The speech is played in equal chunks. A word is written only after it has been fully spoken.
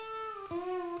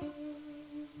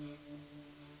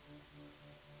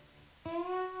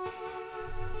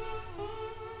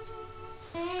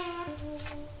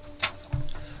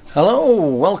Hello,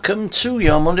 welcome to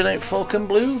your Monday Night Folk and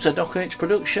Blues, a Doc H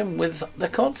production with the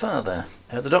Codfather.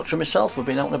 The Doctor and myself have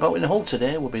been out and about in the Hull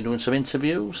today. We've been doing some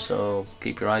interviews, so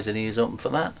keep your eyes and ears open for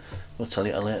that. We'll tell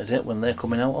you at a later date when they're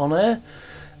coming out on air.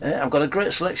 I've got a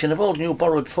great selection of old new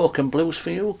borrowed folk and blues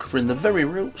for you, covering the very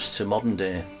roots to modern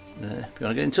day. If you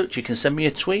want to get in touch, you can send me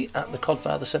a tweet at the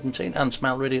Codfather17 and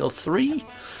Smile Radio 3.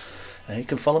 You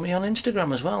can follow me on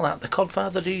Instagram as well at the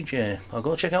Codfather DJ. Or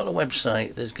go check out the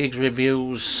website. There's gigs,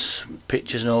 reviews,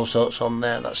 pictures and all sorts on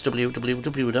there. That's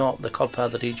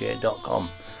www.thecodfatherdj.com.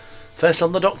 First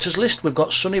on the Doctor's list we've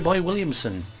got Sonny Boy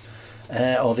Williamson,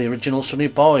 or the original Sonny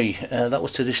Boy. That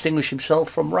was to distinguish himself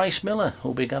from Rice Miller,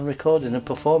 who began recording and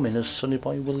performing as Sonny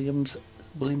Boy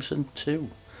Williamson 2.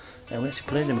 We actually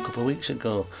played him a couple of weeks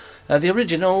ago. The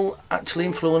original actually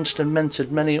influenced and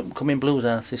mentored many upcoming blues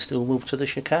artists who moved to the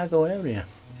Chicago area,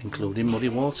 including Muddy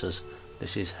Waters.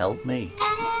 This is Help Me.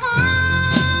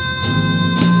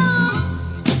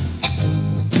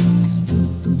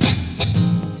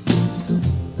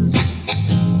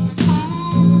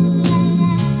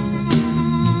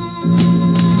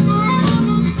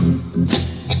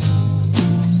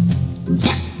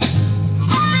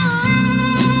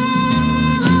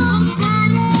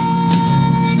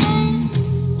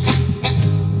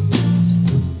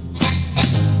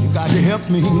 Help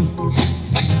me.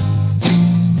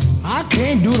 I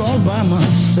can't do it all by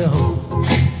myself.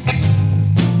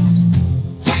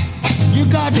 You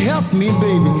got to help me,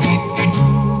 baby.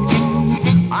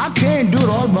 I can't do it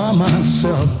all by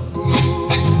myself.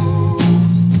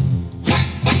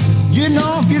 You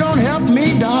know, if you don't help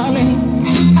me, darling,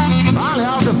 I'll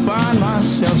have to find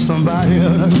myself somebody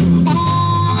else.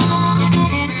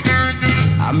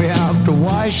 I may have to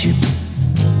wash it,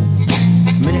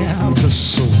 may have to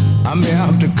sew, I may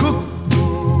have to cook,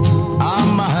 I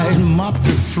might mop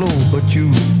the floor, but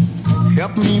you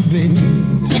help me, baby.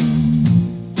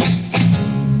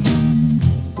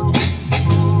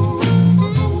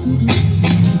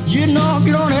 You know, if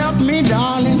you don't help me,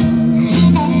 darling,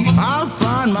 I'll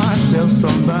find myself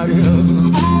somebody else.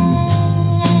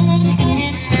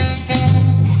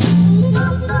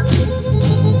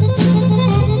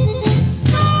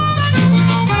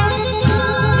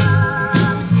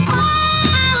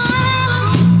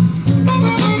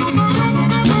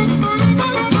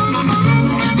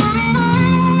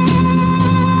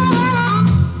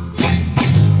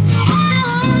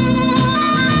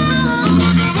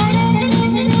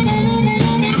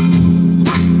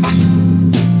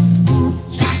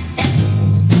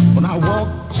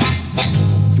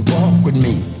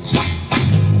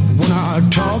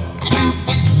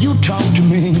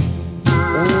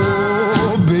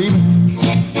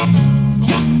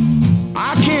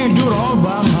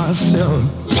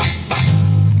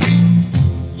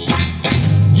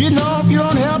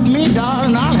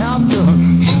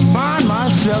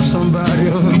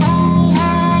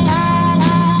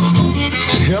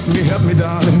 Help me,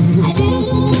 darling.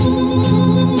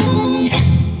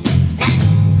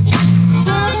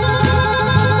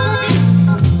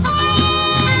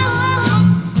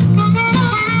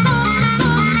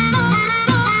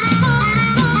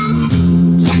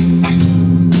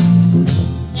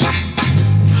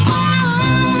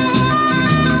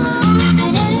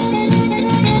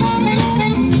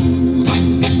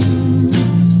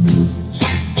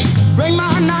 Bring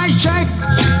my nice shape.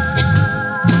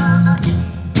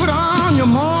 Put on your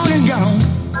morning gown.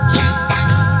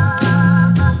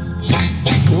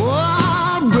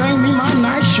 Oh, bring me my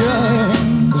nice shirt.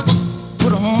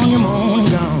 Put on your morning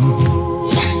gown.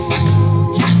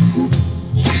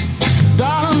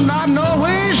 Darling, I know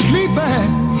where you sleep at,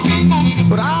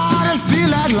 but I just feel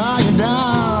like lying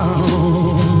down.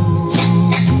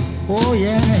 Oh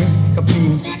yeah, help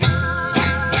me.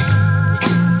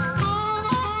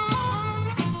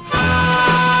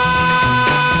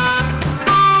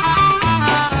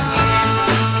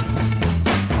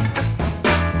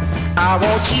 I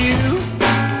want you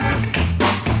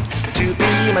to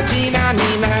be my Tina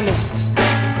Nina.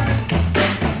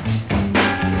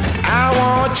 I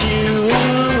want you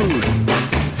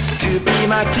to be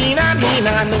my Tina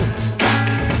Nina.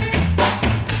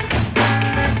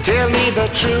 Tell me the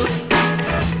truth,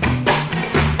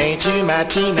 ain't you my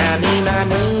Tina Nina?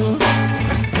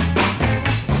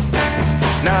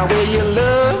 Now will you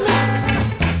love me?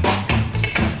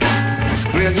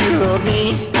 Will you hug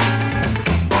me?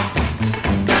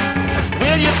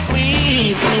 Will you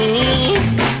squeeze me?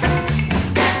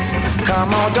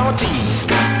 Come on, don't tease.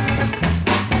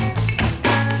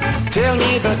 Tell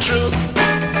me the truth,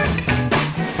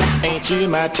 ain't you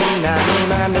my Tina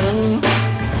Nina?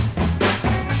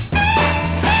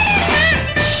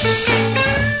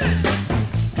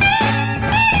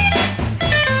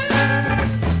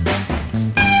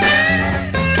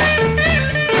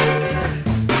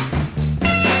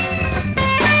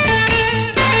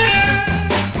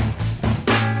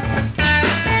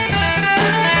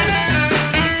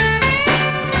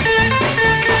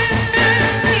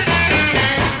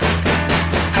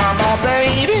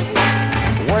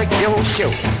 work your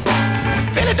show.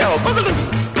 Finito, boogaloo,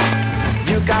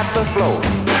 you got the flow.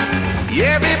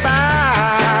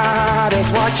 Everybody's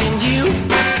watching you.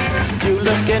 You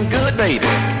looking good, baby.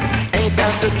 Ain't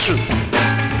that the truth?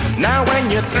 Now when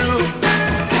you're through,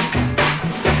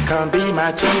 come be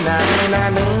my China.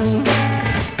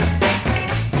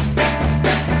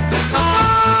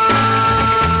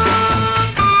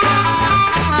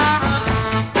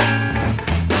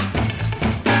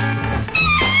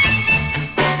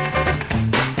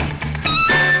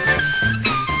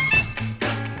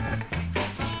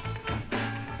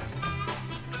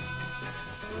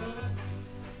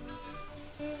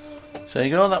 So there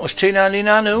you go, that was T99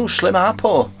 Nanu, Slim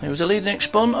Harpo. He was a leading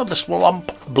exponent of the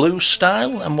swamp blues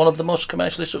style and one of the most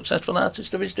commercially successful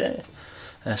artists of his day.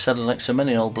 Sadly, like so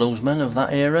many old bluesmen of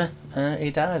that era,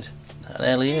 he died at an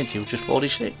early age. He was just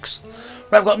 46.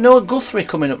 Right, I've got Noah Guthrie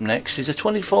coming up next. He's a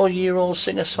 24-year-old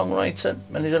singer-songwriter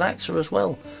and he's an actor as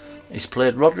well. He's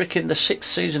played Roderick in the 6th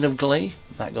season of Glee.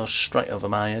 That goes straight over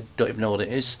my head, don't even know what it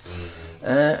is.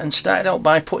 And started out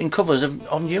by putting covers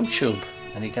on YouTube.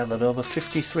 And he gathered over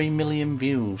 53 million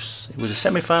views. He was a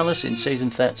semi-finalist in season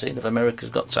 13 of America's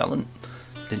Got Talent.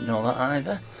 Didn't know that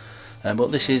either.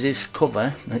 But this is his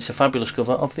cover, and it's a fabulous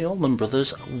cover of the Allman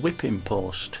Brothers' Whipping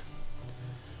Post.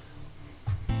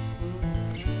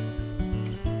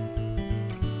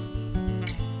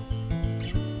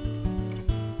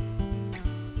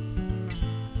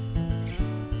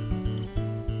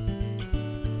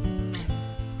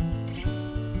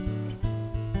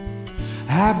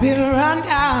 I've been run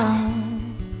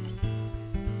down,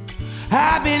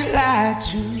 I've been lied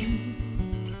to,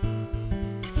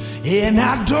 and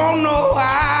I don't know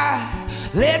why.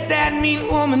 Let that mean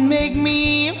woman make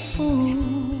me a fool.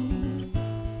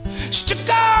 She took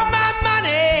all my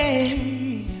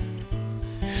money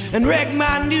and wrecked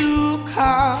my new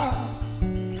car.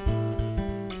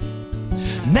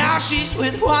 Now she's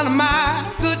with one of my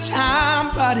good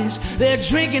time buddies. They're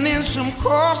drinking in some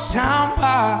crosstown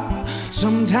bar.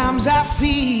 Sometimes I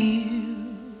feel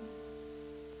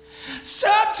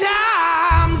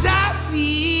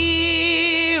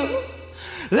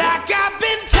like I've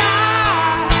been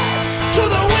tied to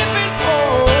the whipping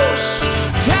post.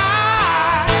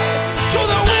 Tied to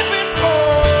the whipping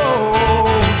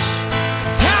post.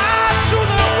 Tied to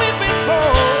the whipping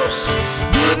post.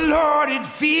 Good Lord, it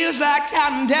feels like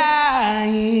I'm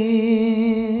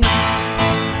dying.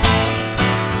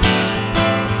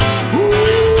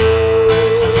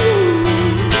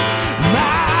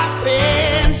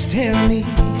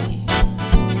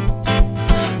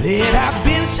 That I've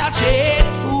been such a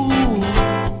fool.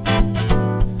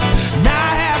 Now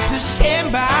I have to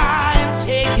stand by and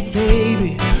take it,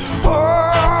 baby.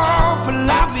 Oh, for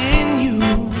loving you.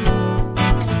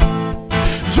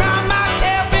 Drown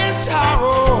myself in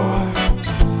sorrow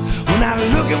when I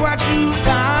look at what you've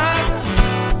done.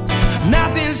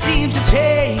 Nothing seems to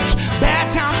change.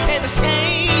 Bad times stay the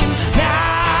same.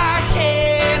 Now I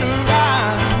can't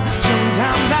run.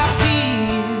 Sometimes I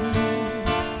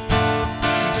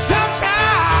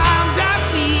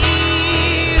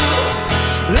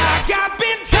like I've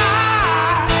been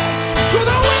tied to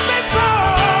the whipping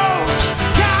post.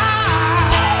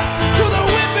 Tied to the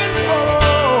whipping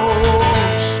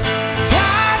post.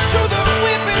 Tied to the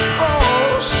whipping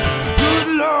post. Good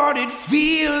Lord, it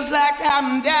feels like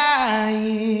I'm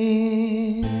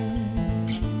dying.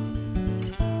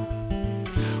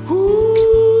 Ooh,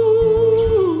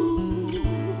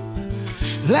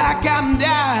 like I'm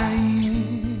dying.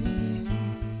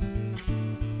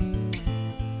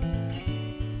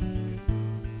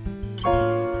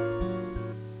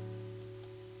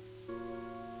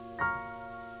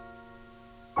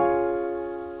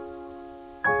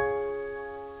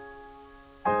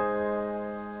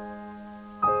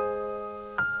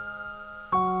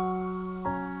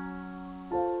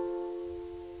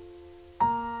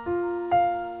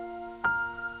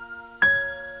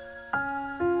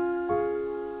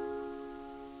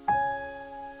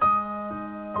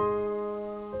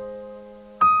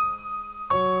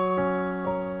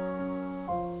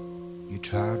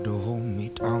 Tried to hold me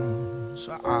down,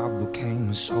 so I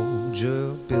became a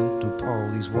soldier. Built up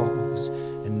all these walls,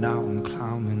 and now I'm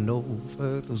climbing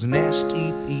over. Those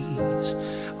nasty bees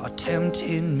are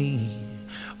tempting me,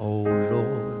 oh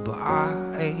Lord, but I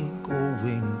ain't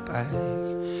going back.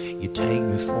 You take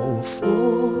me for a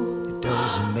fool, it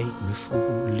doesn't make me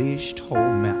foolish.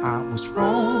 Told me I was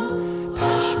wrong,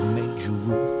 passion made you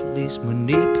ruthless,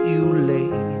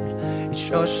 manipulate. It's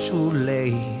just too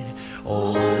late.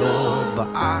 Oh Lord, but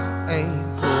I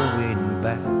ain't going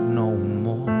back no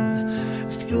more.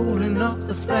 Fueling up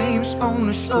the flames,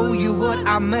 gonna show you what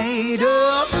I'm made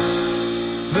of.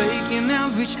 breaking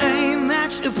every chain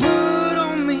that you put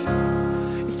on me.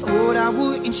 You thought I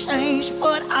wouldn't change,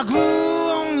 but I grew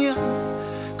on you.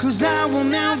 'Cause I will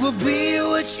never be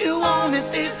what you wanted.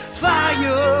 This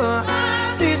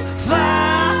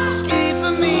fire's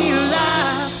keeping me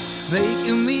alive,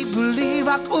 making me believe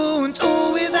I couldn't do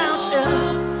without you.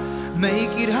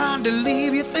 Make it hard to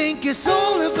leave, you think it's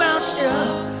all about you.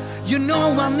 You know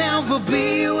I'll never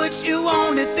be what you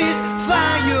wanted. This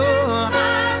fire,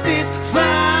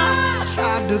 I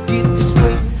tried to get this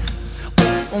weight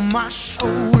off on my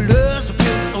shoulders,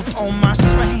 built up on my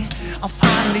strength. I'm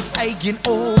finally taking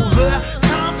over.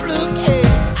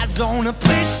 Complicate, I don't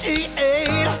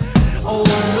appreciate. Oh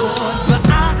Lord, but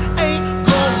I ain't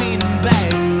going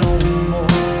back no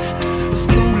more.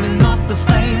 Fueling up the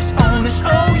flames, gonna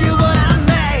show you what I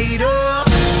made of.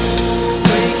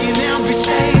 Breaking every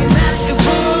chain that you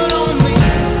put on me.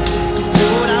 You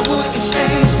thought I wouldn't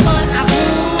change, but I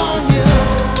grew on you.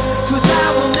 'Cause I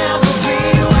will never be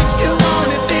what you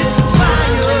wanted. This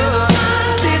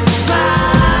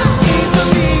fire's keeping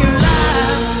me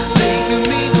alive, making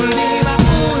me believe I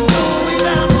couldn't do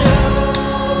without you.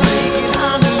 Make it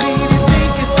hard to leave, you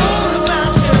think it's all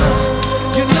about you.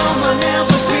 You know I'll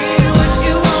never be what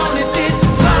you wanted. This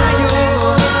fire's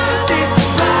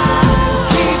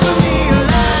keeping me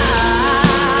alive,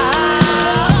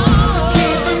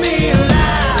 keeping me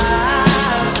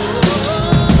alive,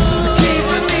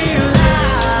 keeping me alive.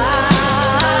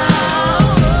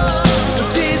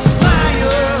 This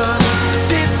fire,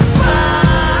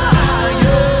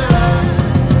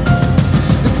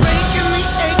 breaking me,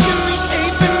 shaking me,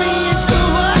 shaping me into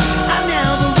what I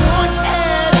never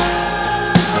wanted.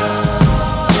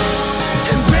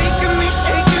 And breaking me,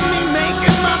 shaking me,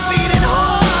 making my beating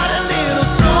heart a little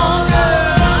stronger.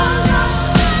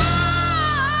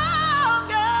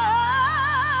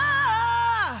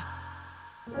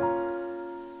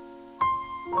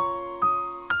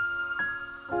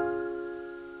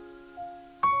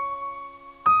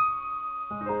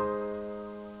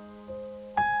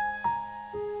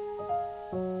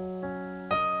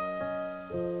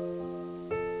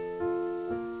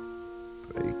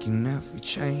 Breaking every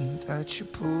chain that you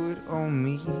put on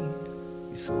me.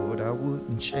 You thought I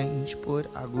wouldn't change, but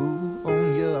I grew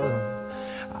on you.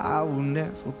 I will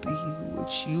never be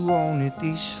what you wanted.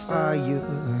 This fire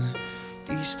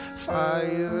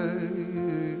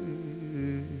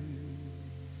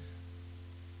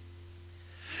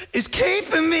is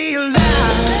keeping me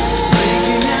alive.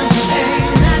 Breaking every chain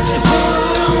that you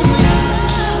put on me.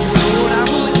 You thought I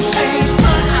wouldn't change,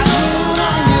 but I grew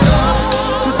on you.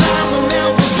 'Cause I will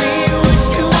never be what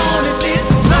you wanted. This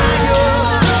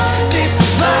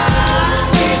fire's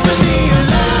keeping me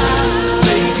alive,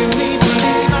 making me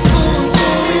believe I couldn't do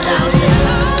without you.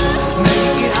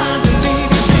 Make it hard to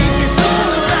leave, you think it's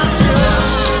all about you.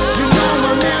 You know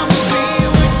I'll never be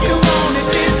what you wanted.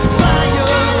 This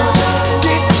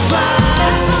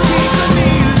fire's keeping me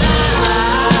alive,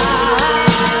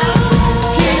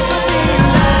 keeping me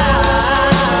alive,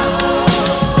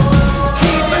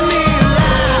 keeping me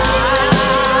alive.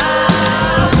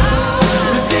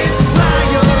 This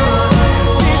fire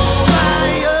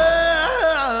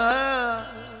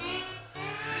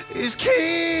is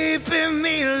keeping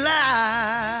me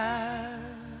alive.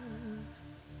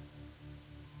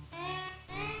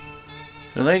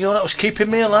 So there you go, that was Keeping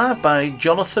Me Alive by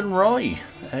Jonathan Roy.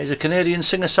 He's a Canadian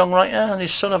singer-songwriter and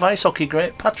his son of ice hockey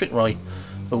great Patrick Roy,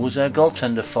 who was a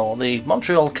goaltender for the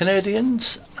Montreal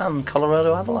Canadiens and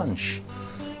Colorado Avalanche.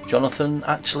 Jonathan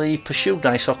actually pursued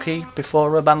ice hockey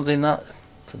before abandoning that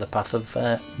for the path of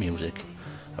music.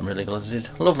 I'm really glad I did.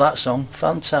 Love that song,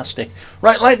 fantastic.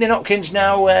 Right, Lightning Hopkins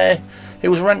now. He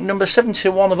was ranked number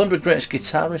 71 of 100 greatest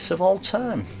guitarists of all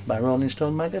time by Rolling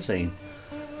Stone magazine.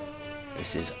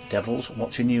 This is Devils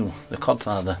Watching You, the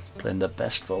Codfather, playing the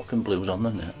best folk and blues on the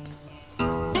net.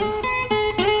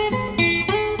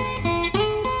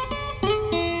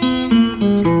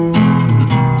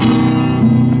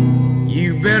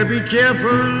 You better be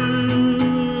careful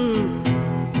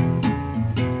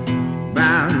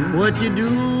about what you do.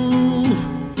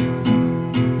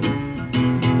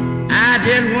 I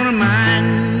just wanna mind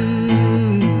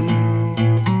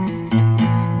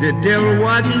the devil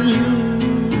watching you.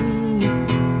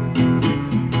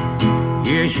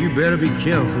 Yes, you better be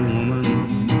careful, woman,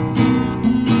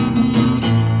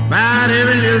 about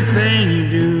every little thing you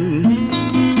do.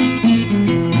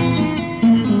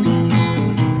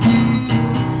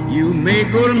 You may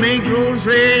go to make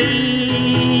groceries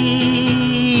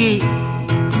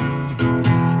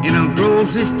in a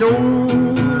grocery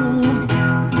store,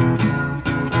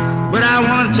 but I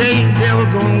wanna tell you the devil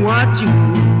gonna watch you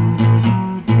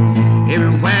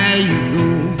everywhere you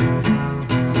go.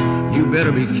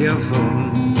 careful.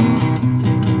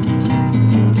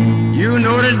 You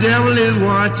know the devil is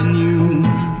watching you.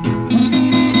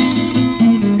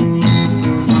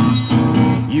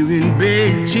 You can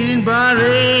beg, cheating,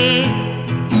 body.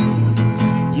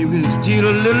 You can steal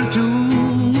a little too.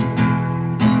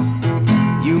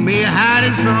 You may hide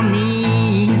it from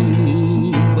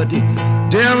me, but the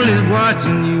devil is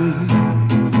watching you.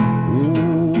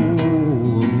 Oh,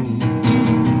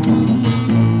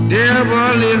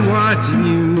 devil is watching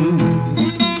you.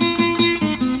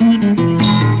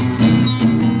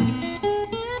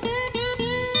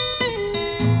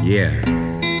 Yeah,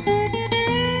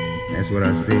 that's what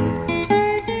I said.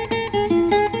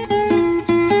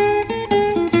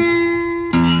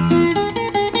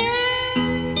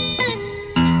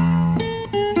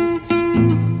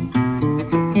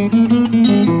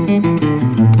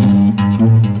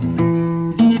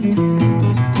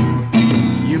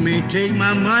 You may take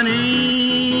my money,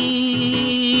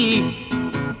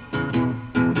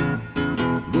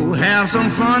 go have some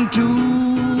fun too.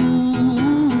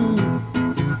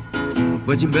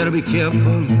 But you better be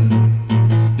careful,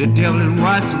 the devil is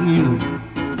watching you.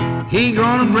 He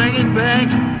gonna bring it back,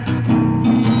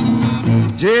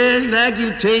 just like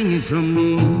you take it from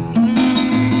me.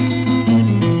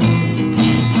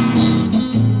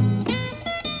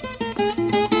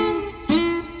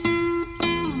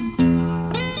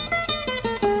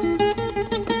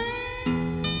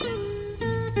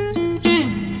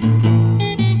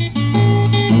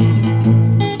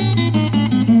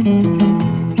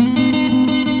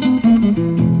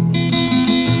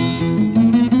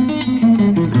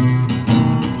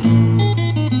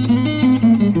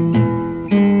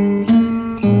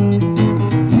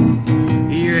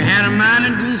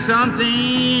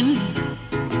 Something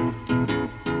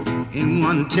and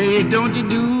want to tell you, don't you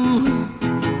do?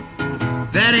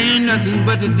 That ain't nothing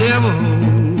but the devil.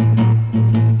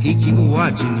 He keep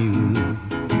watching you.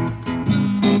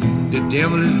 The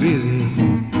devil is busy.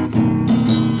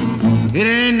 It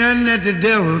ain't nothing that the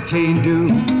devil can't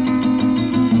do.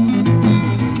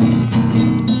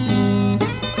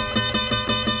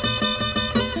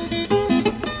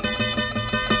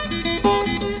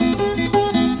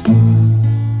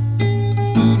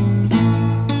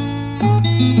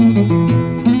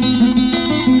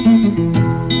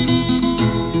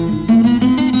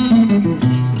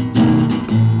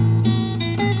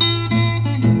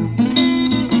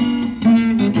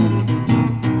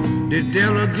 The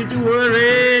devil get you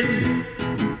worried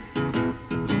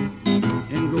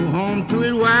and go home to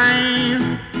his wife.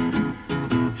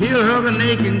 He'll hug her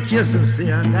naked and kiss her,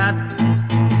 say, I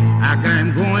got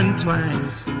him going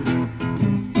twice.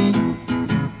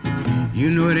 You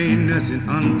know it ain't nothing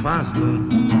impossible,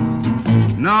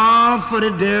 no, for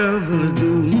the devil to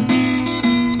do.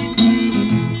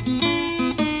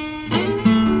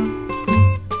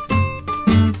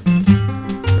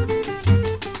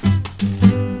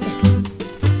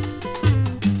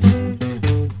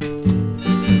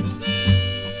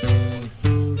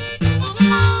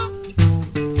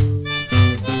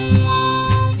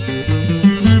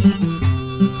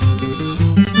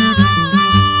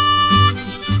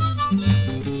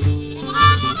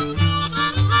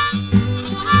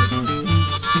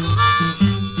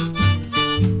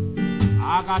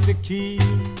 I got the key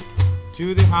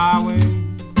to the highway,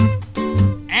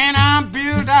 and I'm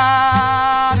built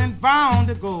out and bound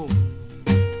to go.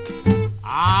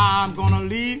 I'm gonna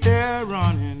leave here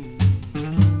running,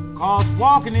 'cause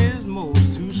walking is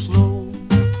most too slow.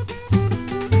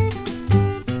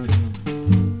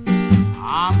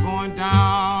 I'm going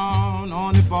down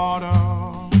on the border,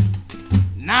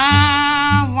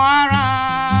 now where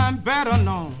I'm better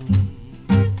known.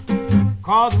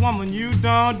 'Cause woman, you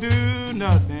don't do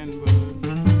nothing but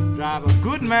drive a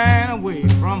good man away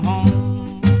from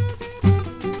home.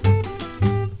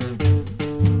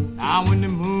 Now when the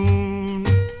moon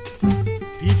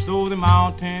peeps over the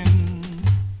mountain,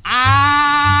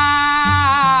 I'll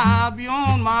be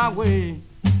on my way.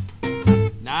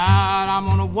 Now I'm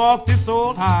gonna walk this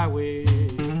old highway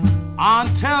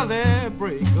until the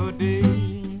break of day.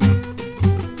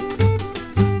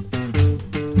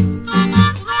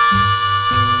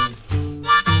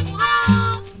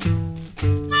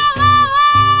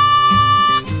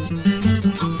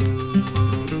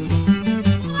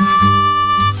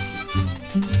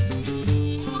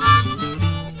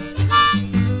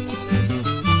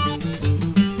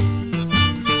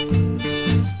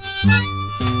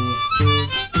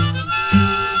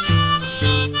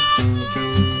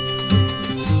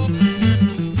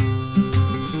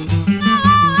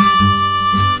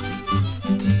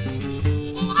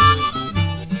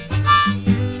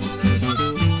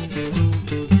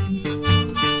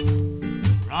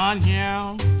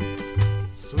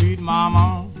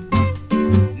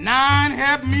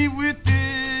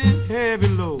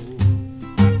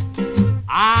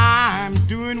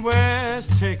 in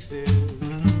West Texas,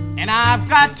 and I've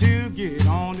got to get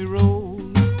on the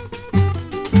road.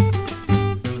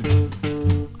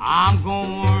 I'm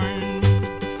going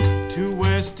to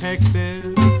West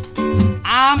Texas.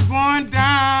 I'm going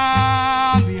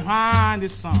down behind the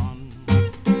sun.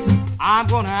 I'm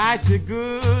gonna ask the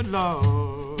good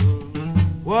Lord,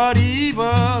 what evil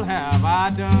have I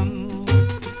done?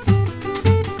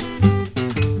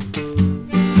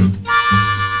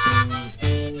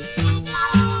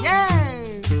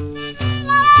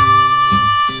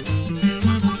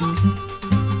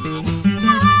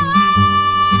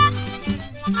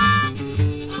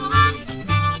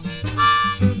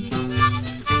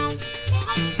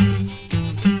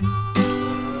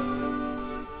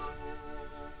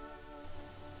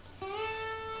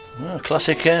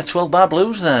 Classic 12-bar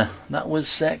blues there. That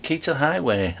was Key to the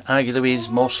Highway, arguably his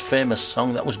most famous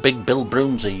song. That was Big Bill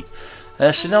Broomsey.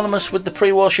 Synonymous with the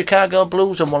pre-war Chicago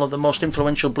blues and one of the most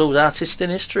influential blues artists in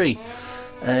history.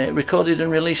 Recorded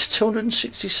and released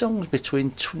 260 songs between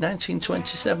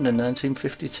 1927 and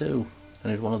 1952.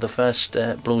 And he was one of the first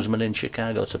bluesmen in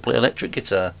Chicago to play electric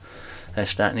guitar,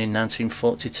 starting in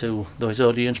 1942, though his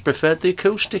audience preferred the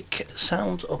acoustic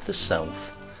sound of the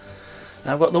South.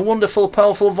 I've got the wonderful,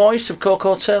 powerful voice of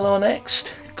Coco Taylor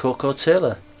next.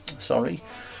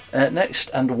 Next,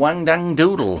 and Wang Dang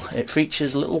Doodle. It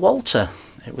features Little Walter.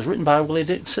 It was written by Willie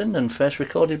Dixon and first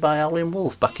recorded by Howlin'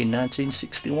 Wolf back in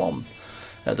 1961.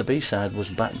 The B-side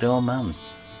was Backdoor Man.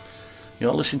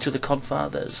 You're listening to the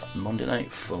Codfathers Monday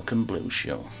Night Folk and Blues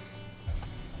Show.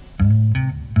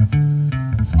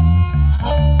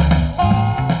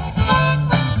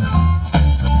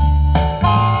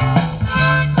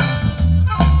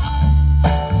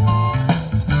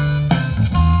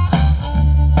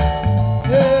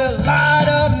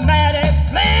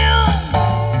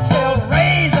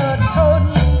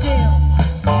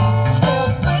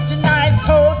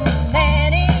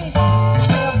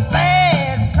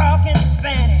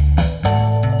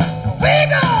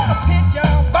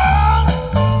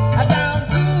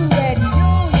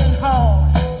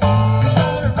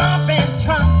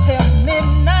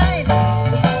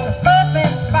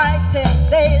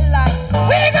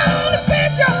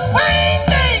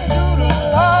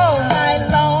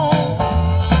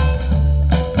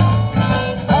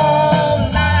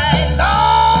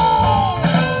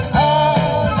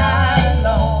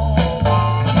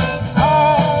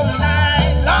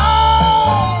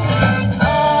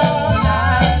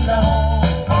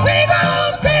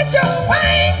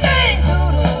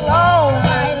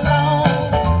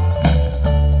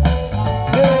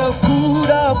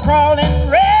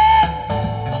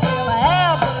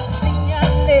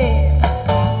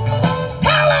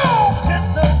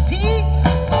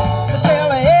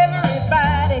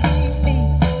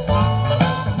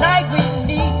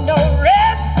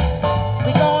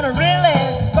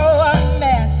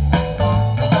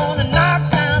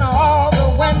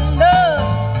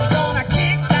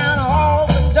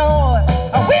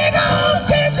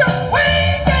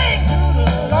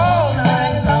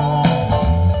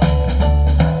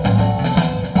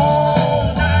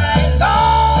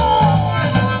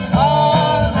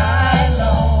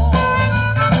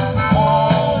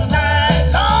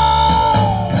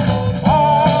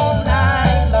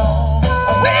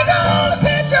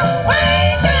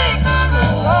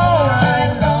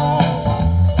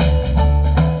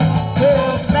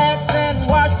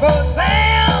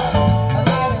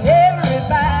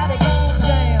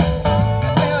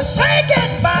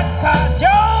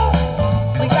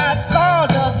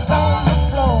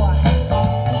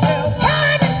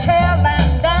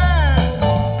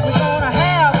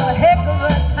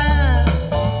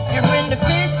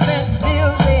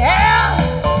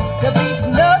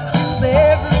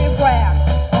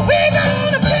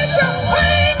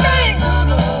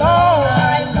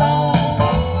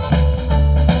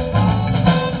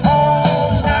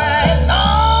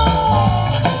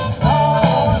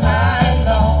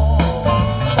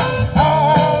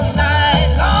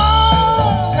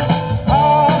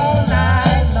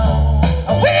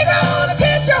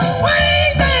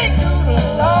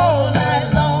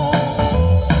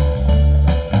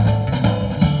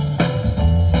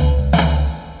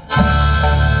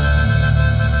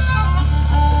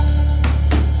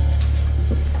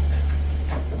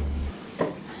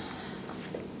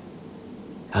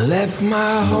 I left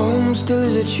my home still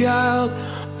as a child.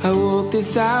 I walked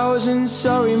 1,000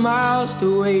 sorry miles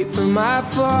to wait for my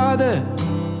father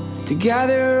to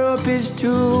gather up his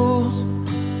tools.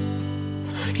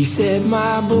 He said,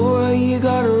 my boy, you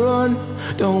gotta run.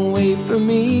 Don't wait for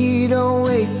me, don't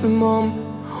wait for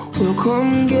mom. We'll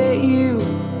come get you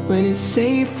when it's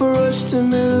safe for us to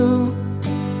move.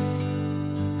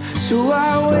 So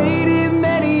I waited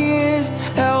many years,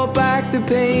 held back the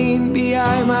pain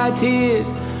behind my tears,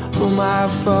 for my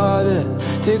father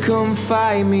to come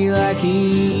find me like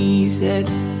he said.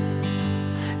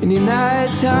 And in that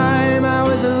time I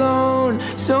was alone,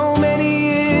 so many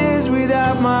years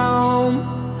without my home.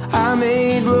 I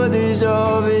made brothers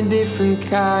of a different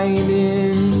kind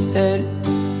instead.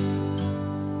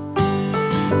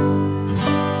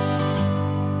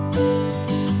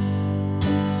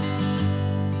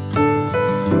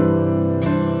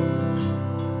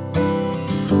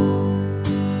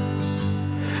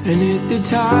 And at the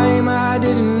time I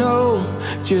didn't know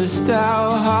just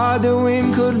how hard the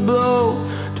wind could blow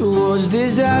towards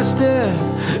disaster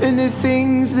and the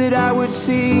things that I would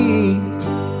see.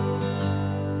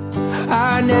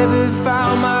 I never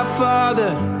found my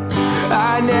father,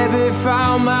 I never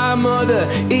found my mother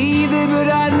either, but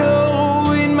I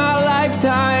know in my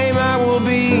lifetime I will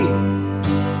be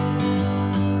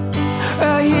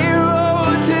a hero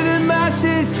to the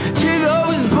masses, to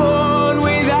those born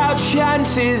without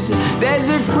chances. There's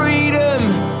a freedom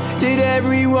that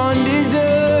everyone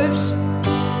deserves.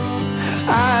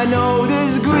 I know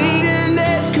there's greed and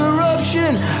there's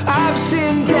corruption, I've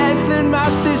seen death and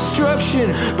mass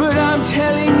destruction, but I'm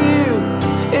telling you,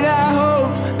 and I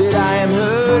hope that I am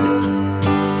heard,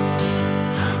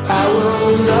 I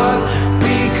will not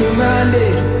be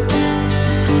commanded,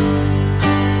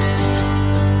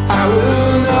 I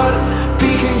will not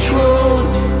be controlled,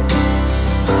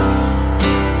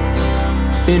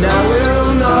 and I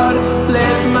will not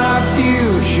let my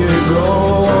future go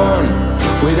on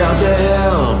without the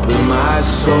help of my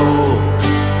soul.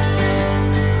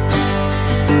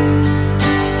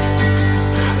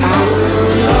 I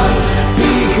will not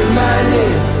be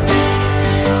commanded,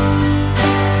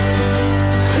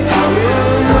 I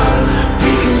will not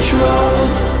be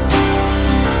controlled,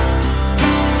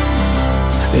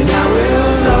 and I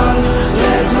will not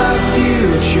let my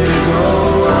future go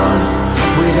on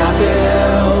without the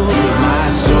help of my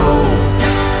soul.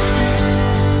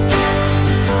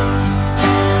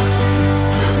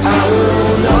 I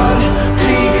will not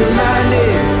be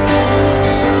commanded,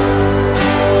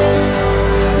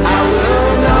 I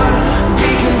will not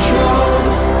be controlled,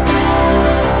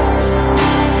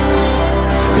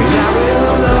 and I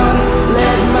will not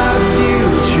let my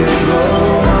future go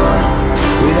on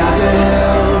without the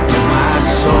help of my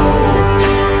soul.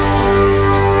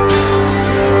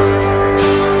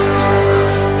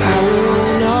 I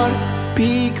will not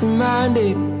be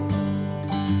commanded,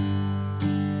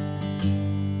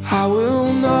 I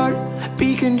will not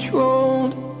be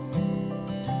controlled,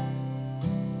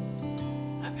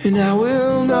 and I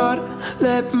will not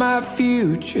let my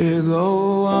future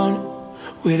go on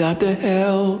without the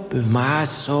help of my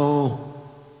soul.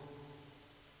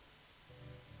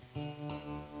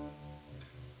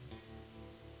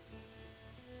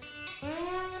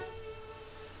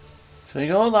 So you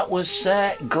go, that was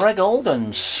Greg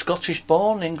Alden,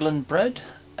 Scottish-born, England-bred,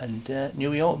 and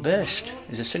New York-based.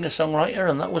 He's a singer-songwriter,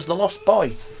 and that was The Lost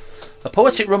Boy, a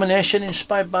poetic rumination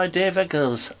inspired by Dave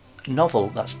Eggers' novel.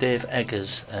 That's Dave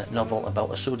Eggers' novel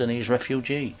about a Sudanese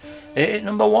refugee. It hit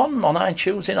 #1 on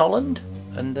iTunes in Holland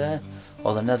and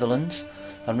or the Netherlands,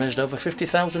 and raised over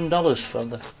 $50,000 for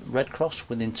the Red Cross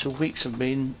within 2 weeks of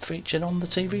being featured on the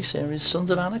TV series Sons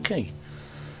of Anarchy.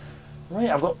 Right,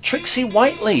 I've got Trixie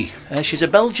Whiteley. She's a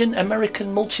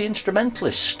Belgian-American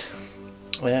multi-instrumentalist.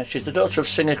 She's the daughter of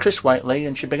singer Chris Whiteley,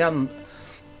 and she began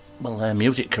her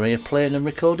music career playing and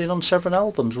recording on several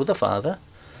albums with her father.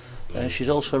 She's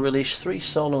also released 3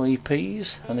 solo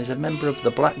EPs and is a member of the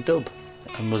Black Dub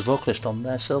and was vocalist on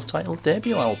their self-titled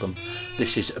debut album.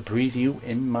 This is Breathe You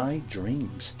in My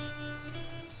Dreams.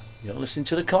 You're listening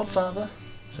to The Codfather,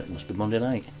 so it must be Monday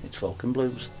night. It's Folk and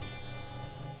Blues.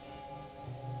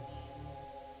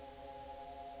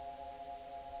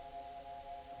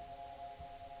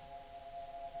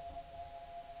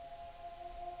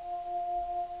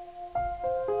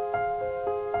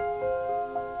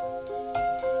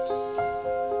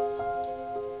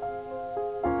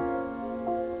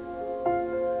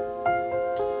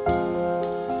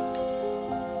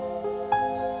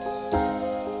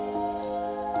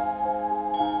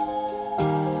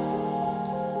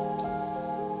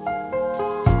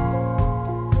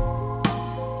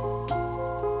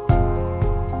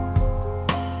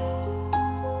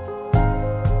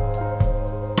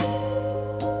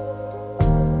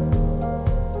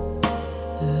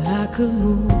 could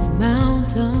move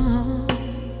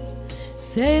mountains,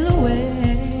 sail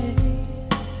away,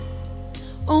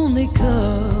 only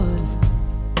 'cause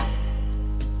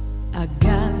I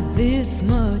got this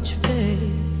much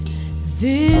faith,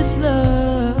 this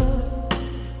love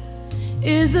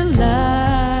is a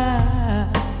lie.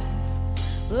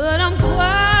 But I'm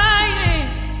quiet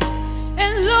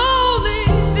and lonely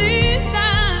these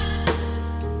nights.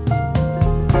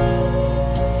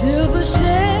 Silver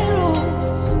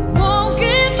shadows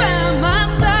walking by my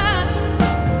side.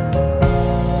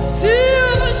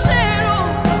 Silver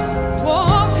shadows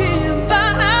walking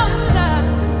by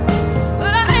outside.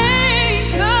 But I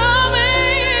ain't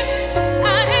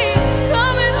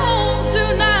coming home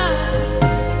tonight.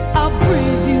 I'll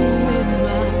breathe you in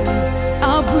my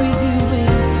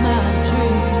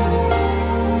dreams.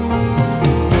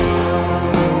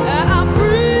 I'll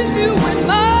breathe you in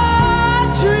my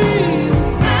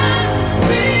dreams. I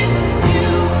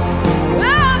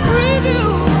breathe you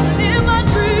in my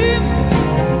dreams.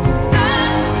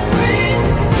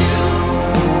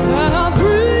 I'll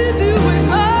breathe you in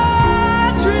my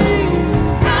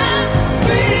dreams. I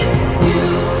breathe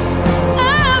you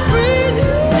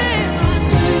in my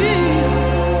dreams.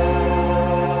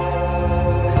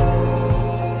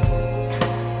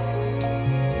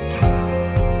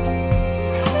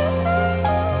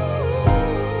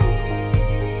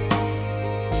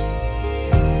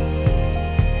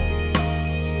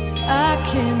 I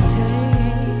can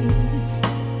taste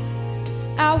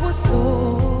our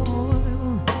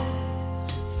soil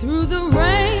through the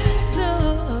rays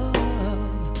of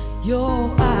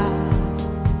your eyes.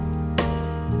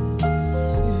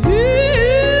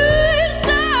 Each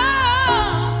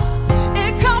time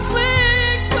it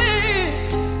conflicts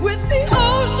with the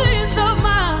oceans of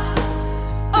my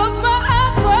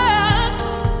pride.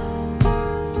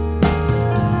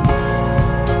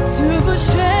 Silver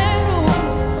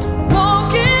shadows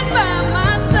walking by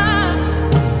my side.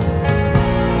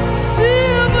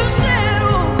 Silver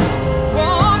shadows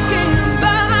walking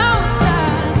by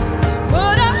outside.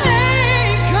 But I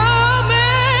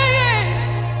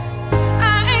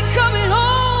ain't coming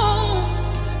home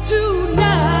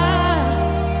tonight.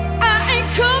 I ain't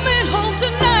coming home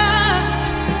tonight.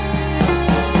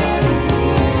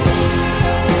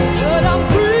 But I'll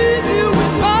breathe you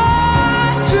in my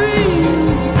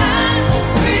dreams. I'll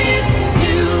breathe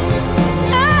you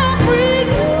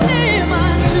in my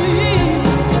dreams.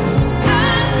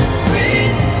 I'll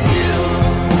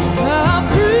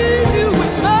breathe you in my dreams. I'll breathe you in my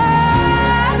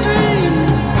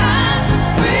dreams.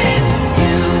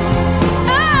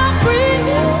 I'll breathe you.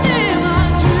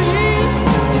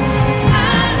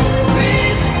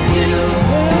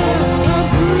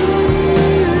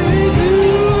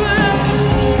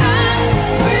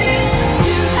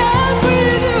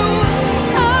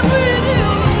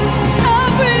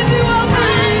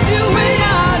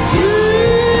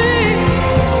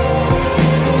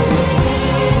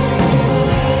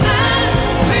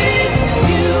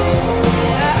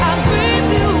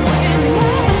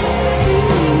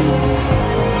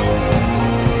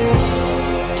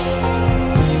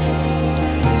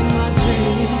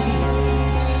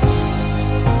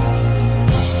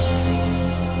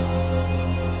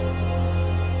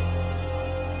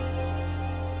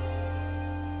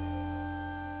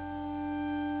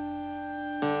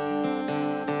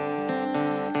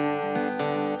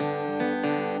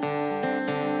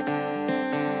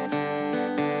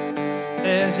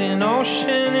 There's an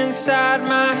ocean inside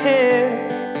my head,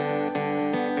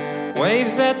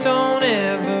 waves that don't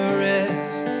ever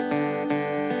rest.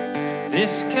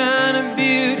 This kind of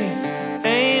beauty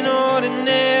ain't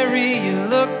ordinary. You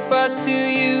look, but do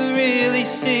you really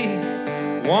see?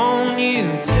 Won't you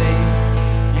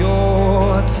take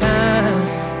your time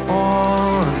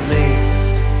on me?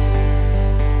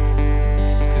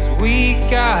 'Cause we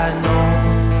got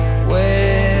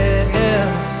nowhere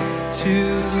else to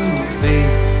be.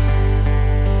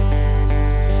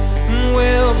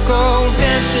 We'll go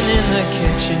dancing in the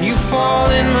kitchen, you fall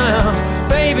in my arms.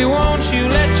 Baby, won't you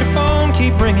let your phone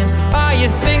keep ringing? Are you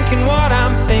thinking what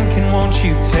I'm thinking? Won't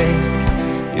you take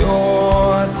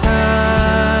your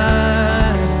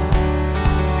time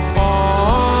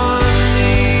on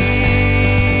me?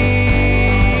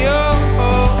 Oh,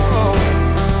 oh, oh.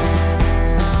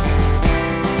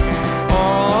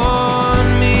 On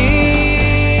me.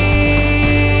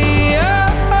 Oh,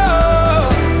 oh.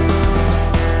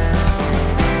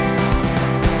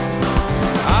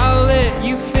 I'll let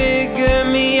you figure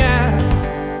me out,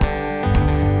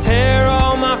 tear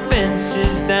all my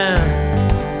fences down.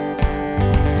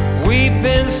 We've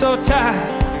been so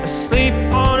tired, asleep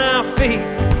on our feet,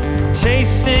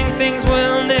 chasing things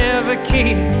we'll never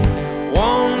keep.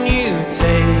 Won't you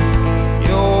take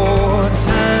your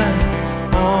time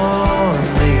on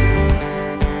me?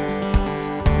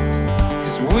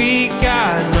 'Cause we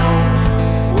got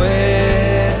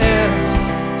nowhere else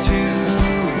to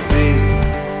be.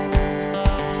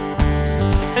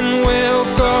 and we'll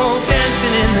go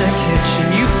dancing in the kitchen.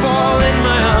 You fall in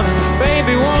my arms,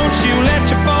 baby, won't you let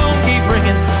your phone keep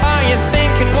ringing? Are you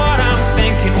thinking what I'm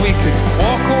thinking? We could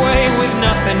walk away with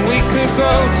nothing, we could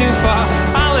go too far.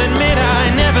 I'll admit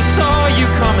I never saw you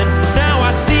coming. Now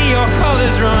I see your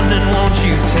colors running. Won't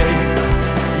you take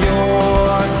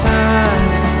your time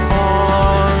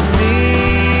on me?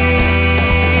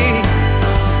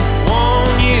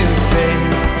 Won't you take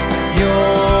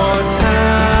your time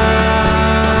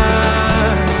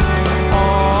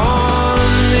on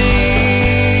me?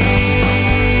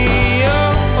 Oh,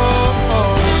 oh, oh.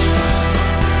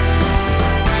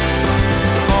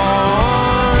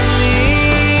 On me.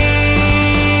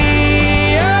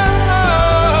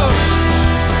 Oh.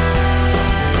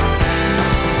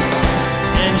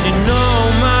 And you know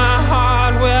my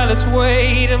heart, well, it's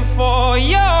waiting for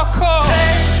your call.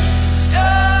 Take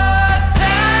your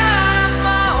time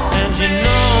on and you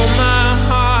know my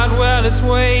heart, well, it's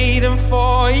waiting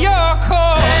for your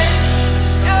call. Take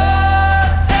your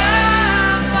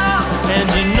time on and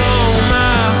you know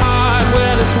my heart,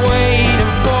 well, it's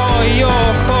waiting for your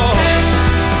call. Take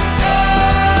your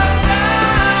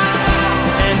time on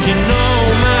and you know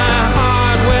my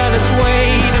heart, well, it's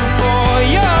waiting for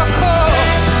your call.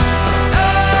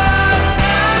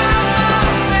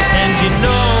 And you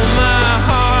know my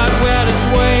heart, well, it's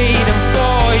waiting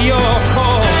for your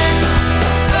call.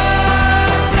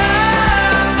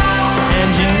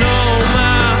 And you know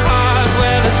my heart,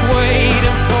 well, it's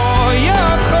waiting for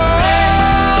your call.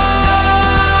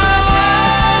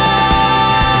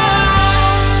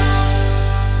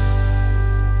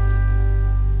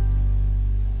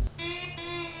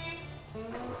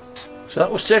 So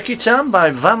that was Take Your Time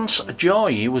by Vance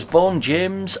Joy. He was born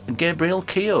James Gabriel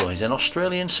Keogh. He's an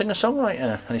Australian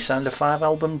singer-songwriter and he signed a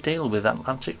 5-album deal with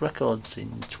Atlantic Records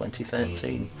in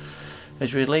 2013.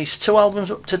 He's released 2 albums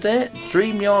up to date: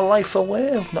 Dream Your Life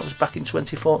Away, that was back in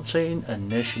 2014, and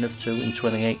Nation of Two in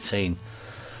 2018.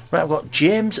 Right, I've got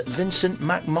James Vincent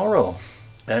McMorrow.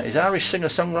 He's an Irish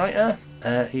singer-songwriter.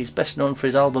 He's best known for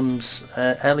his albums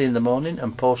Early in the Morning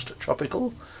and Post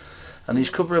Tropical. And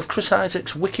his cover of Chris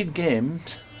Isaak's Wicked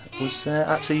Games was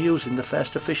actually used in the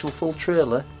first official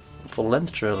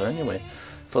full-length trailer anyway,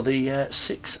 for the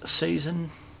 6th season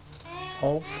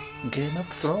of Game of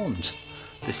Thrones.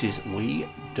 This is We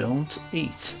Don't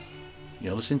Eat.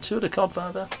 You're listening to The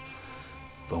Codfather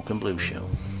Folk and Blues Show.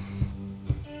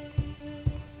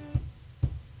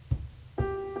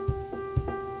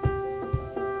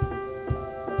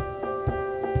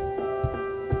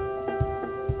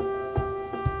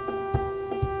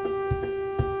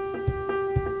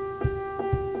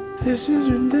 This is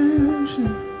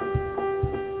redemption.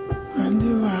 When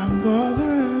do I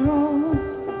bother at all?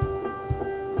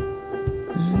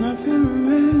 There's nothing to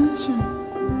mention,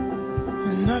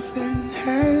 and nothing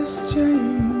has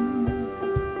changed.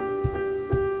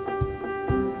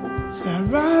 'Cause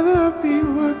I'd rather be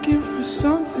working for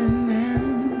something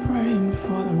than praying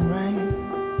for the rain.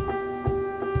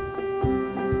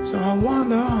 So I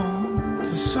wander on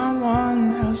to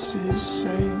someone else's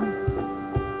shame.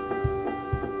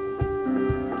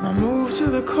 I moved to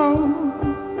the cold,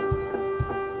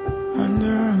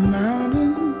 under a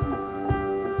mountain,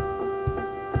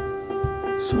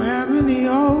 swam in the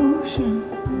ocean,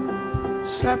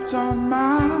 slept on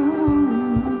my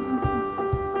own.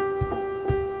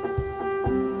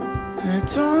 And it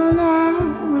turned out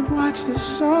we'd watch the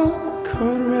sun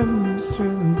cut rivers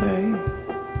through the bay.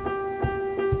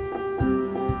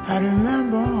 I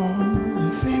remember all the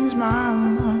things my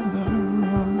mother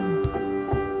wrote.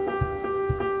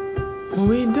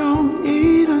 We don't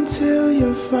eat until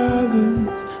your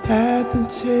father's at the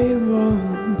table.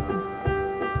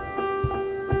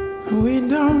 We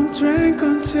don't drink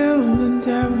until the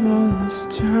devil's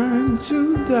turned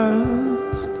to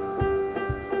dust.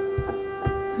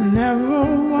 And never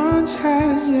once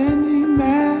has any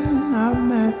man I've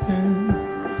met been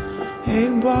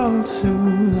able to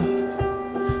love.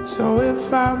 So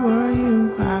if I were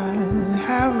you, I'd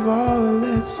have all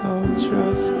its old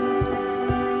trust.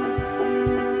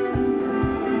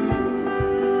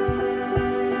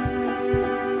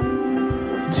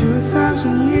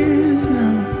 2,000 years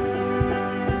now,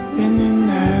 been in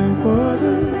that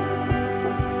water.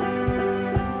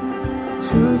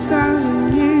 2,000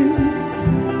 years,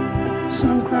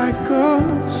 sunk like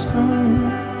ghost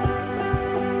stone.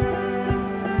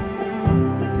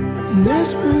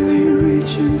 Desperately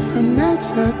reaching for nets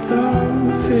that the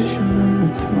fishermen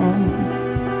had thrown.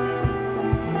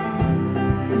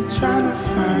 I'm trying to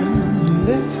find a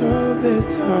little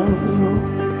bit of rope.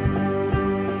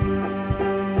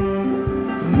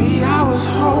 Me, I was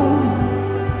holding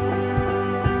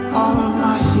all of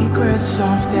my secrets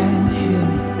soft and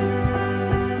hidden.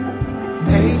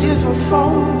 Pages were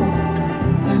folded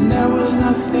and there was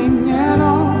nothing at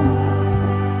all.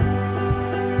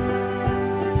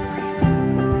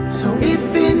 So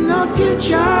if in the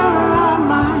future I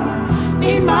might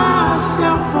need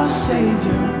myself a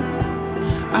savior,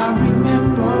 I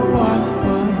remember what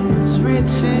was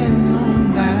written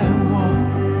on that wall.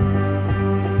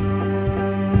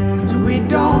 'Cause we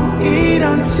don't eat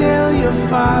until your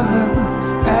father's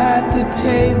at the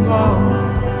table.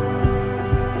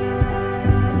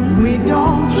 We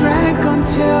don't drink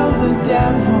until the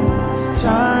devil's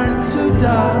turned to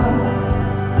dust.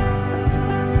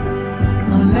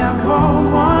 Never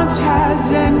once has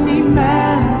any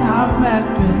man I've met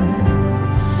been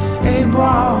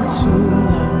able to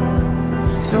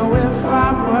love. So if I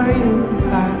were you,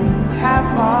 I'd have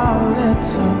a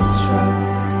little trust.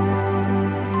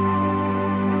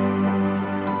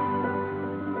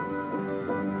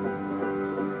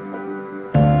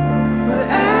 But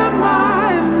am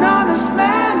I an honest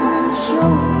man and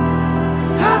true?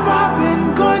 Have I been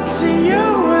good to you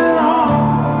at all?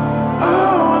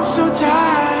 Oh, I'm so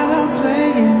tired of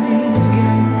playing these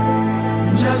games.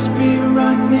 Just be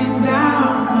running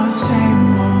down the same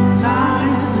old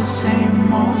lines, the same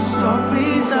old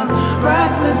stories of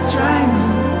breathless trains,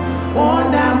 worn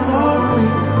down glory,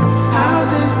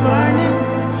 houses burning,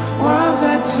 worlds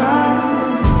that turn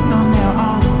on their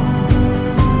own.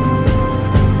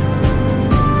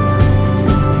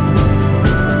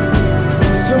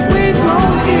 So we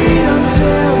don't eat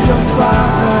until your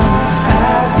father's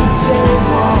at the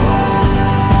table.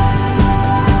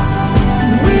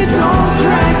 We don't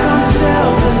drink until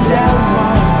the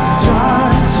devil's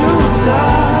turned to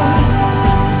dust.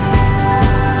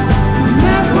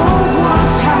 Never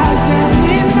once has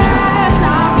any man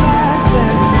I've met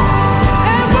been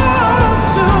able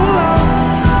to love.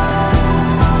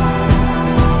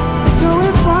 So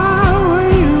if I were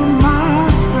you, my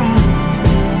friend,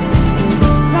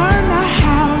 learn to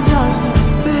have just a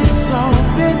little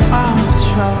bit of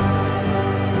trust.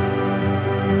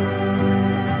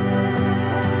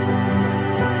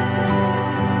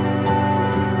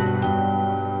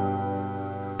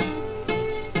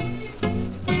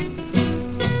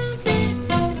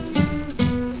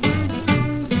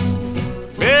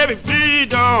 Baby, please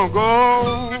don't go.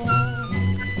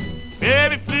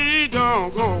 Baby, please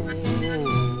don't go.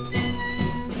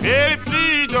 Baby,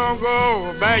 please don't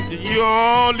go back to New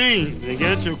Orleans and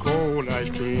get your cold ice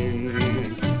cream.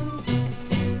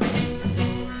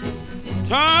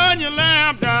 Turn your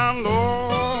lamp down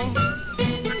low.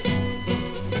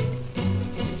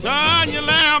 Turn your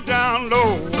lamp down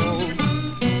low.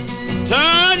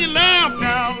 Turn your lamp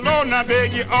down low. Now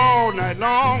beg you all night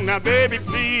long. Now baby,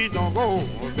 please don't go.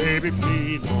 Baby,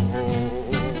 please don't go.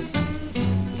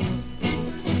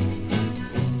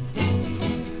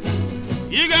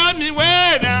 You got me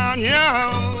way down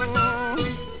here.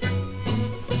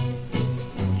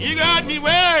 You got me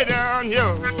way down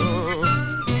here.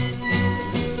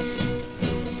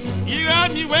 You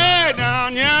got me way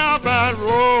down here by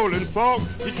Rolling Fork.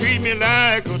 You treat me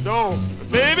like a dog.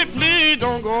 Baby, please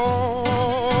don't go.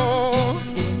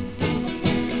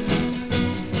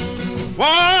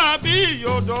 Why I be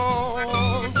your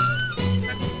dog?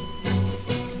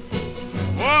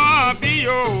 Why I be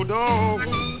your dog?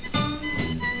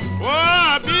 Why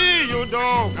I be your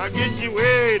dog? I get you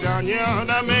way down here and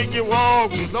I make you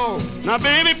walk the dog. Now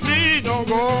baby, please don't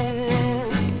go.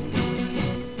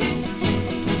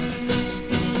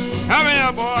 Come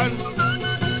here, boy.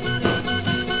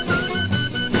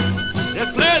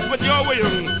 Let's play it with your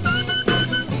will.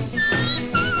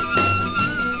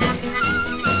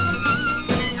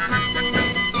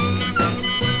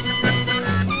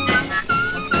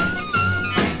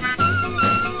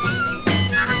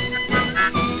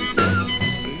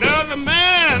 Another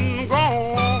man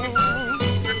gone.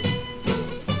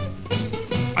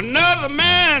 Another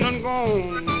man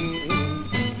gone.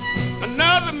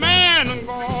 Another man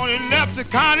gone. He left the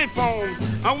county phone.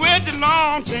 I'm with the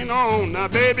long chain on. Now,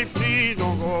 baby, please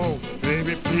don't go.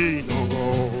 Baby, please don't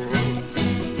go.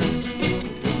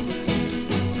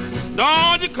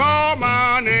 Don't you call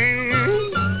my name.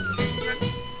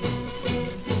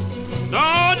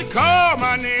 Don't you call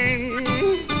my name.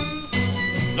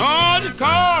 Don't you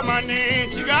call my name.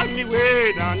 She got me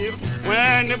way down here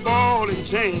wearing the ball and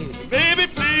chain. Baby,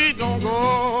 please don't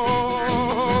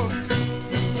go.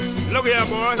 Look here,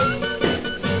 boy.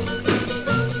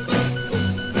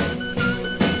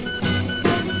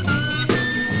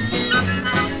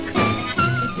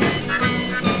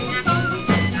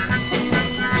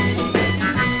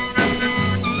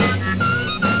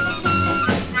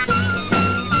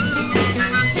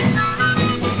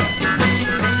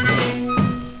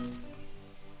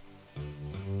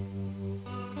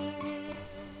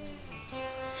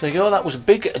 So you go, that was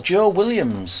Big Joe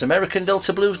Williams, American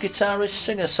Delta blues guitarist,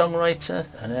 singer, songwriter,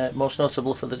 and most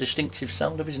notable for the distinctive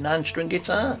sound of his 9-string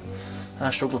guitar.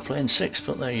 I struggle playing 6,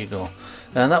 but there you go.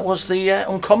 And that was the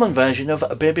uncommon version of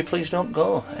Baby Please Don't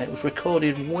Go. It was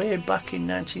recorded way back in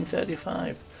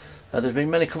 1935. There's been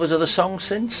many covers of the song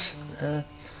since, and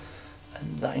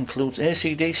that includes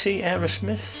AC/DC,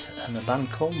 Aerosmith, and a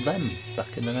band called Them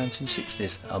back in the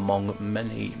 1960s, among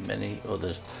many, many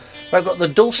others. I've got the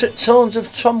dulcet tones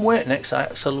of Tom Waite next. I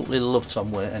absolutely love Tom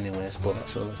Waite anyways, but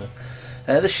that's all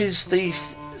this is the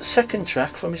second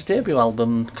track from his debut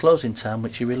album Closing Time,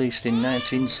 which he released in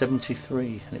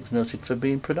 1973, and it was noted for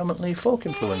being predominantly folk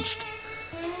influenced.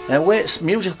 Waite's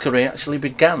musical career actually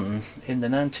began in the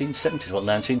 1970s, well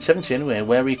 1970 anyway,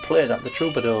 where he played at the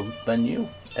Troubadour venue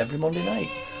every Monday night,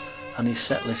 and his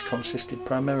set list consisted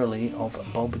primarily of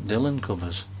Bob Dylan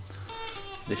covers.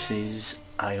 This is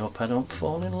I Hope I Don't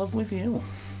Fall in Love with You.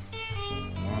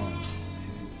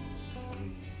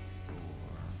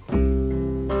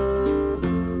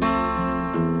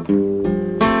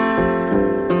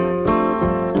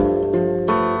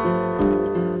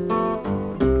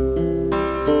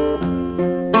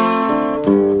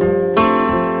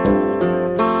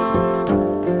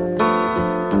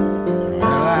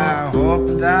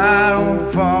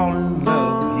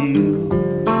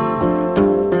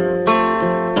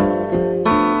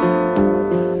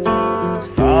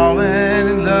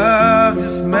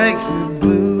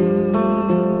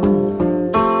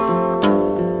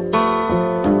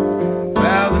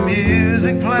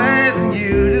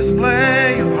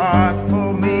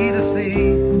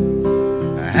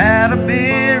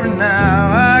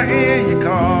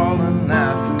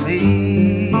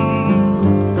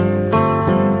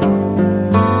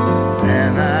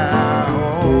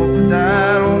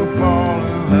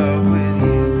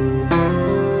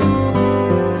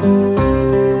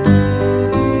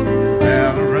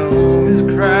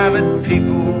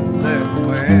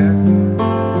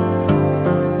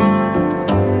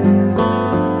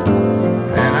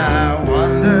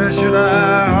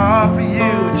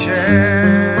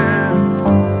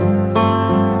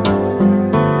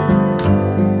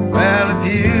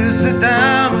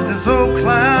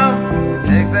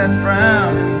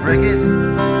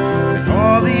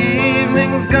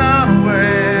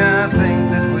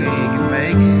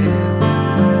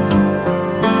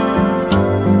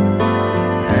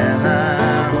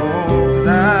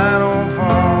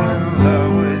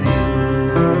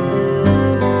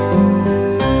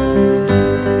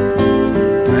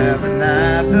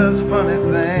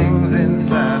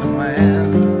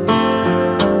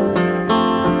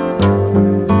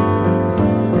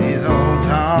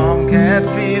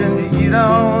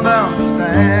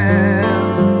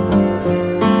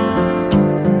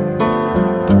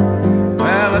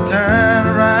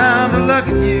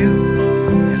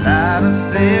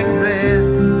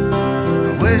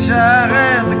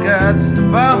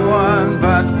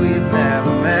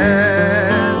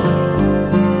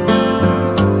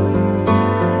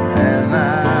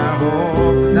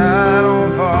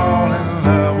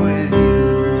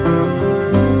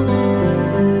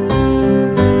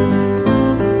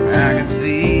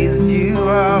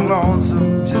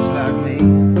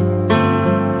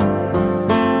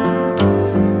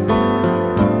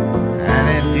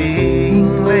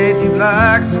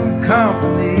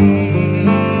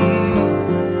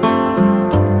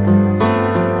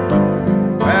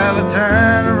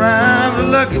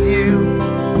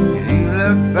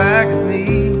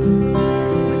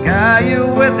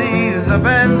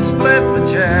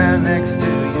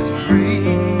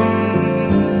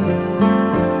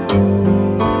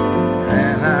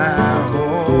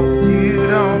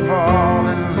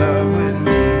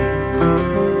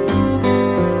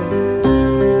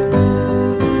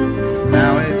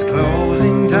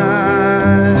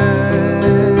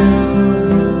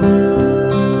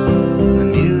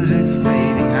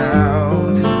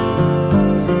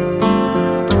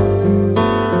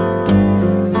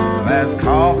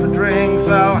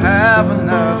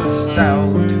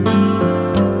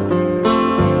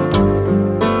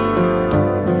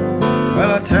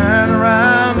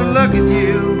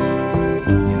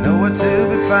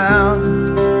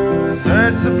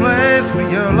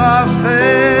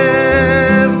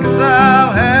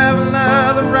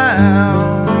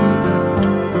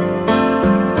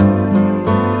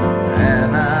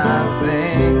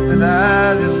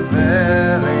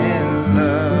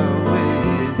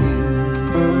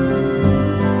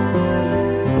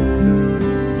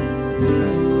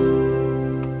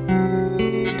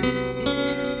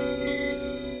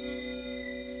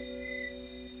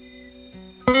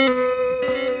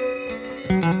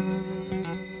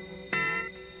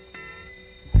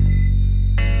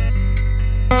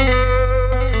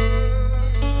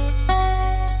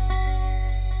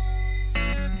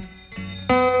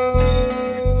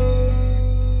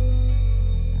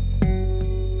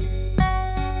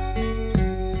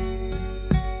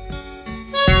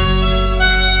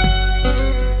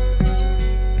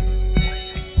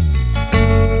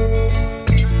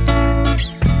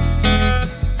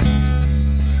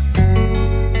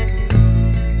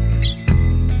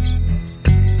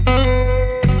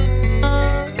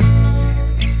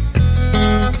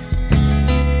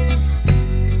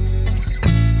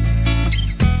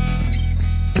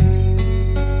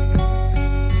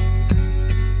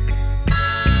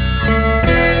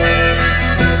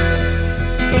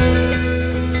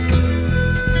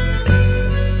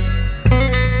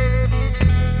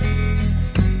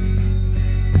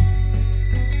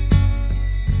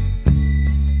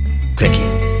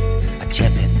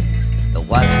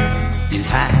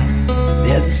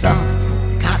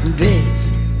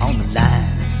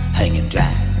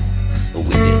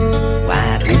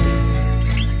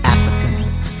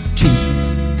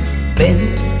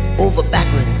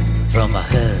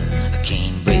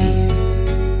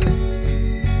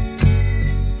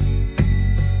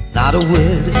 Not a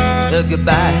word of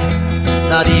goodbye,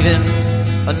 not even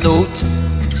a note.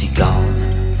 She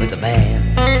gone with a man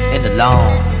in the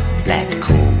long black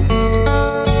coat.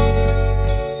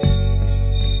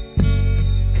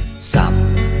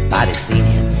 Somebody seen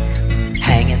him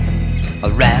hanging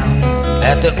around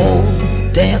at the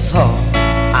old dance hall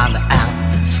on the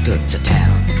outskirts of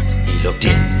town. He looked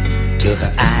into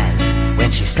her eyes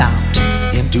when she stopped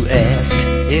him to ask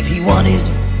if he wanted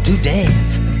to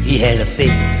dance. He had a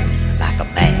face like a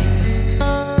mask.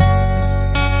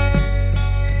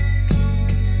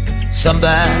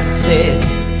 Somebody said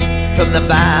from the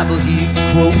Bible he'd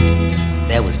quote,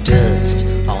 there was dust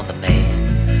on the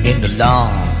man in the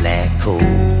long black coat.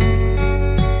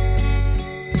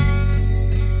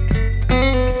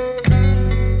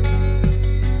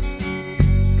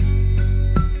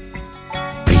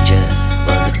 Preacher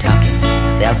was a-talking,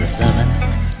 there's a sermon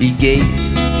he gave.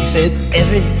 He said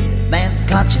every man's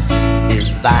conscience is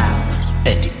vile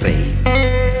and depraved.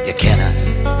 You cannot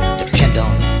depend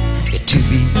on it to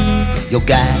be your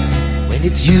guide when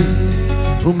it's you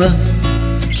who must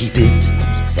keep it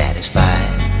satisfied.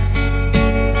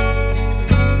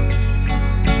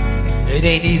 It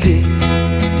ain't easy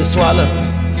to swallow,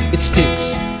 it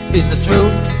sticks in the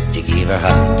throat to give her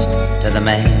heart to the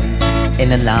man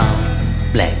in a long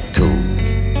black coat.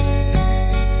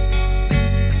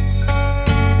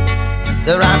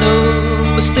 There are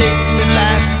no mistakes in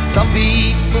life, some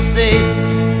people say,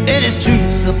 and it's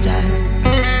true sometimes.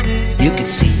 You can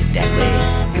see it that way.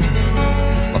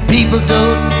 But people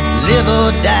don't live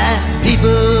or die,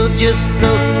 people just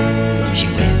float. She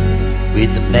went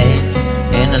with the man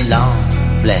in a long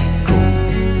black coat.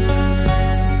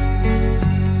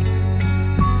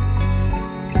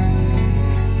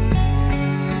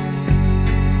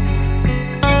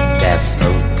 There's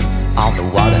smoke on the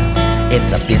water,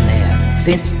 it's up in there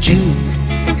since June.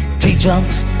 Tree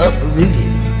trunks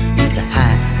uprooted neath the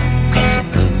high crescent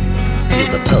moon. Feel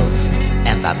the pulse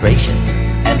and vibration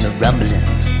and the rumbling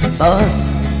force.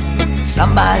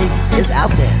 Somebody is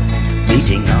out there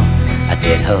beating on a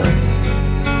dead horse.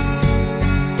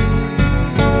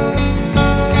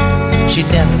 She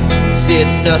never said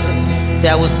nothing,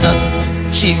 there was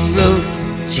nothing she wrote.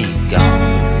 She gone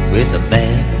with the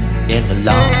man in the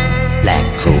long black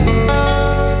coat.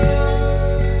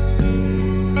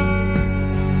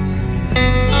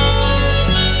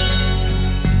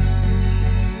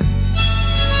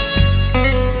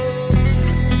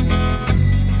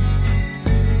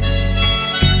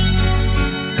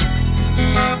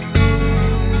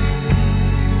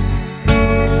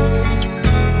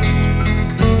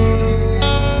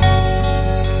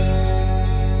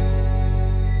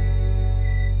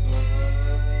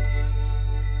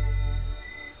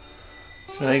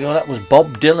 There you go, that was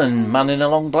Bob Dylan, Man in a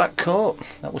Long Black Coat.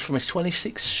 That was from his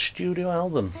 26th studio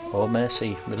album, Oh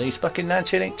Mercy, released back in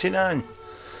 1989.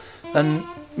 And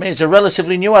me as a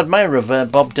relatively new admirer of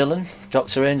Bob Dylan,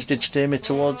 Dr. Haynes did steer me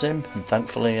towards him, and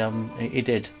thankfully he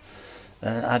did.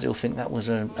 I do think that was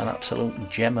an absolute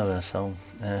gem of a song,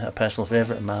 a personal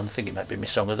favourite of mine. I think it might be my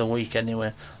song of the week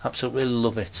anyway. Absolutely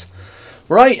love it.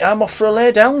 Right, I'm off for a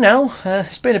lay down now.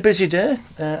 It's been a busy day.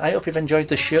 I hope you've enjoyed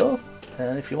the show.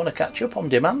 If you want to catch up on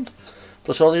demand,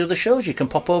 plus all the other shows, you can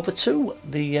pop over to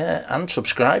the and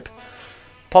subscribe.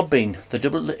 Podbean,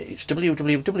 it's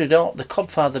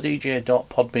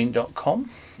www.thecodfatherdj.podbean.com.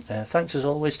 Thanks as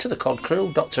always to the Cod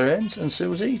crew, Dr. Haynes and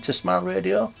Susie, to Smile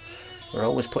Radio. We're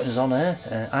always putting us on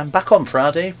air. I'm back on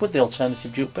Friday with the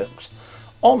Alternative Jukebox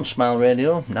on Smile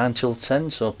Radio, 9 till 10,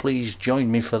 so please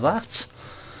join me for that.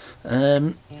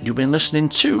 You've been listening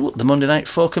to the Monday Night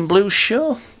Folk and Blues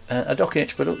show, a Doc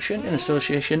H production in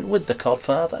association with the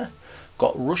Codfather.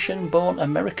 Got Russian-born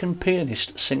American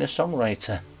pianist,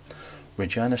 singer-songwriter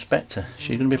Regina Spektor.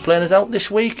 She's going to be playing us out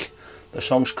this week. The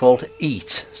song's called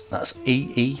Eat. That's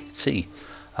E-E-T.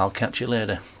 I'll catch you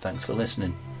later. Thanks for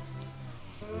listening.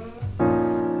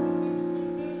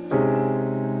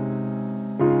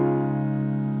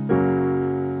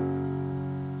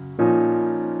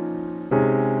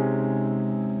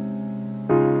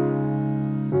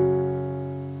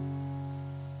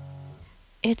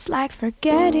 It's like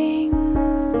forgetting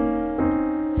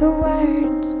the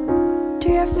words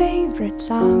to your favorite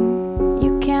song.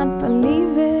 You can't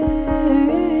believe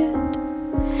it.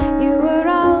 You were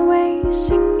always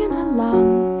singing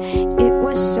along. It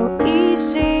was so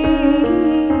easy,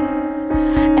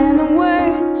 and the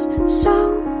words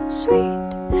so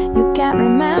sweet. You can't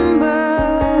remember.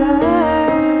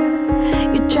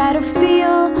 You try to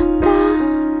feel the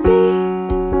beat.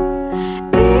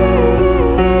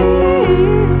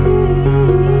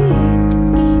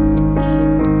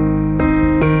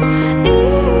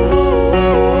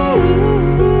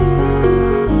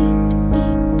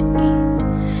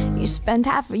 spent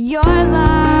half of your life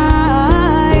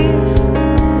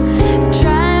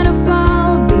trying to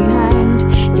fall behind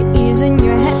your ears and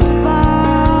your headphones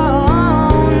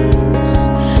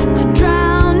to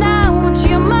drown out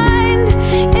your mind.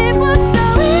 It was so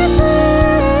easy,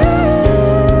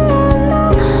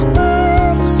 no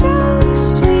words so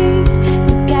sweet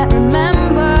you can't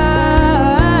remember.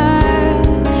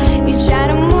 You try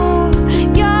to move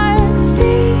your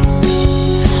feet.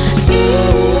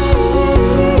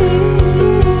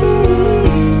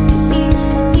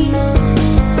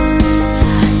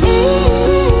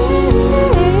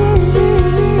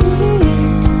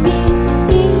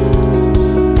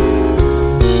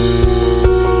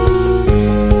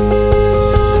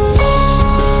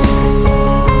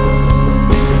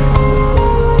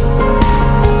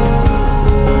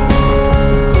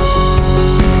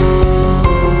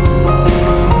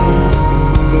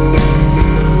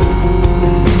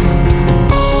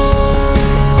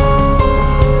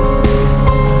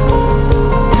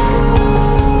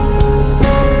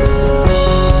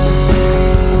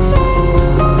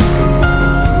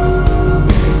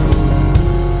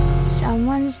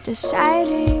 Someone's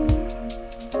deciding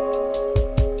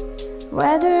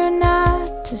whether or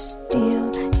not to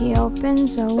steal. He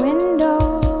opens a window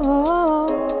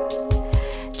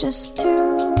just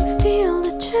to feel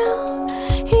the chill.